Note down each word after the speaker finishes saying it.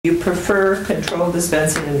You prefer controlled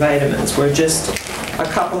dispensing in vitamins, where just a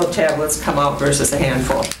couple of tablets come out versus a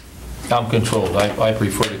handful? I'm controlled. I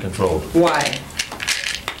prefer the controlled. Why?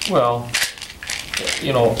 Well,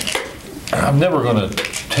 you know, I'm never going to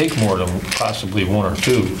take more than possibly one or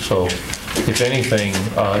two. So if anything,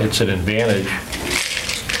 it's an advantage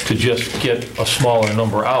to just get a smaller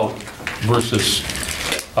number out versus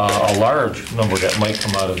a large number that might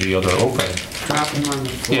come out of the other opening. Drop them on the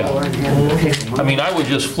floor Yeah. and have them pick them up. I mean, I would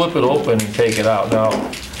just flip it open and take it out. Now,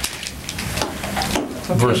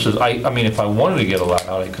 versus, I mean, if I wanted to get a lot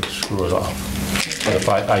out, I could screw it off. But if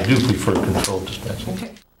I do prefer controlled dispensing.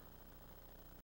 Okay.